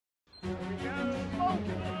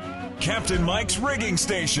Captain Mike's rigging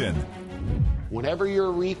station. Whenever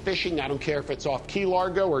you're reef fishing, I don't care if it's off Key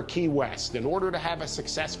Largo or Key West, in order to have a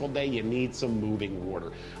successful day, you need some moving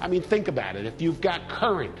water. I mean, think about it. If you've got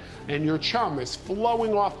current and your chum is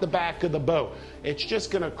flowing off the back of the boat, it's just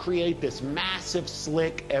going to create this massive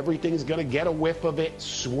slick. Everything's going to get a whiff of it,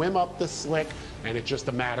 swim up the slick, and it's just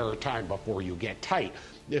a matter of time before you get tight.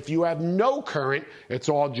 If you have no current, it's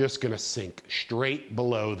all just going to sink straight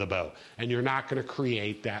below the boat, and you're not going to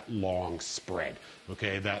create that long spread,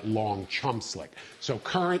 okay, that long chum slick. So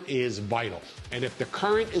current is vital. And if the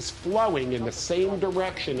current is flowing in the same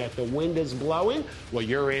direction that the wind is blowing, well,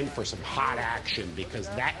 you're in for some hot action, because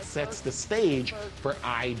that sets the stage for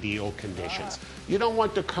ideal conditions. You don't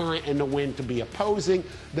want the current and the wind to be opposing.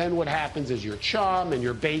 Then what happens is your chum and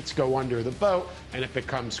your baits go under the boat, and it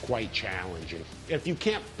becomes quite challenging. If you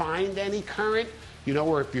can't find any current, you know,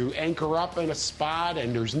 or if you anchor up in a spot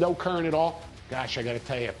and there's no current at all, gosh, I got to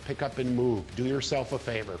tell you, pick up and move. Do yourself a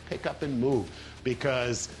favor. Pick up and move,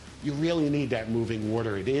 because you really need that moving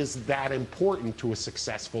water. It is that important to a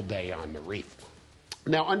successful day on the reef.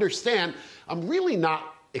 Now, understand, I'm really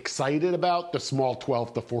not excited about the small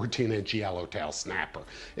 12 to 14-inch yellowtail snapper.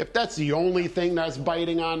 If that's the only thing that's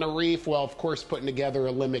biting on the reef, well, of course, putting together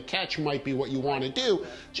a limit catch might be what you want to do,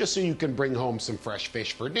 just so you can bring home some fresh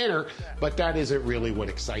fish for dinner, but that isn't really what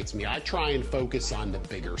excites me. I try and focus on the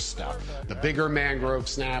bigger stuff, the bigger mangrove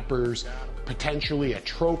snappers, potentially a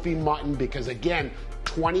trophy mutton, because again,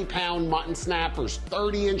 20-pound mutton snappers,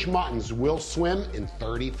 30-inch muttons will swim in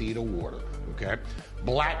 30 feet of water, okay?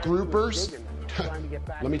 Black groupers,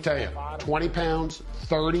 let me tell you, 20 pounds,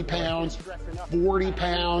 30 pounds, 40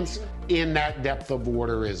 pounds in that depth of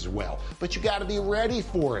water as well. But you got to be ready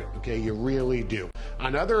for it, okay? You really do.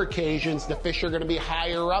 On other occasions, the fish are going to be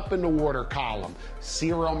higher up in the water column.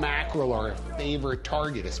 Cirro mackerel are a favorite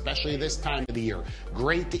target, especially this time of the year.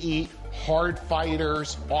 Great to eat, hard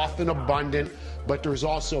fighters, often abundant, but there's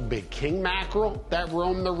also big king mackerel that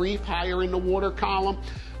roam the reef higher in the water column,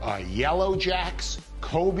 yellow jacks,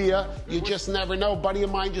 cobia, you just never know. A buddy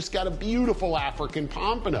of mine just got a beautiful African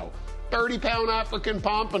pompano, 30-pound African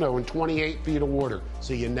pompano in 28 feet of water.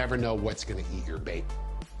 So you never know what's going to eat your bait.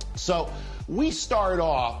 So we start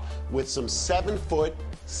off with some 7-foot,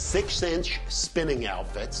 6-inch spinning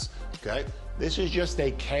outfits, okay? This is just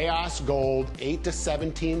a Chaos Gold 8 to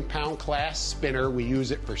 17 pound class spinner. We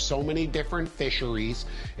use it for so many different fisheries.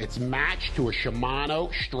 It's matched to a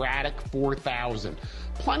Shimano Stratic 4000.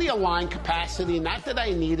 Plenty of line capacity. Not that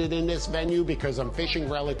I need it in this venue because I'm fishing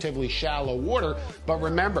relatively shallow water, but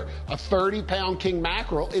remember, a 30-pound king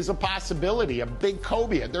mackerel is a possibility. A big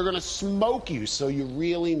cobia, they're going to smoke you, so you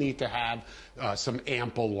really need to have some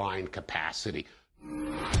ample line capacity.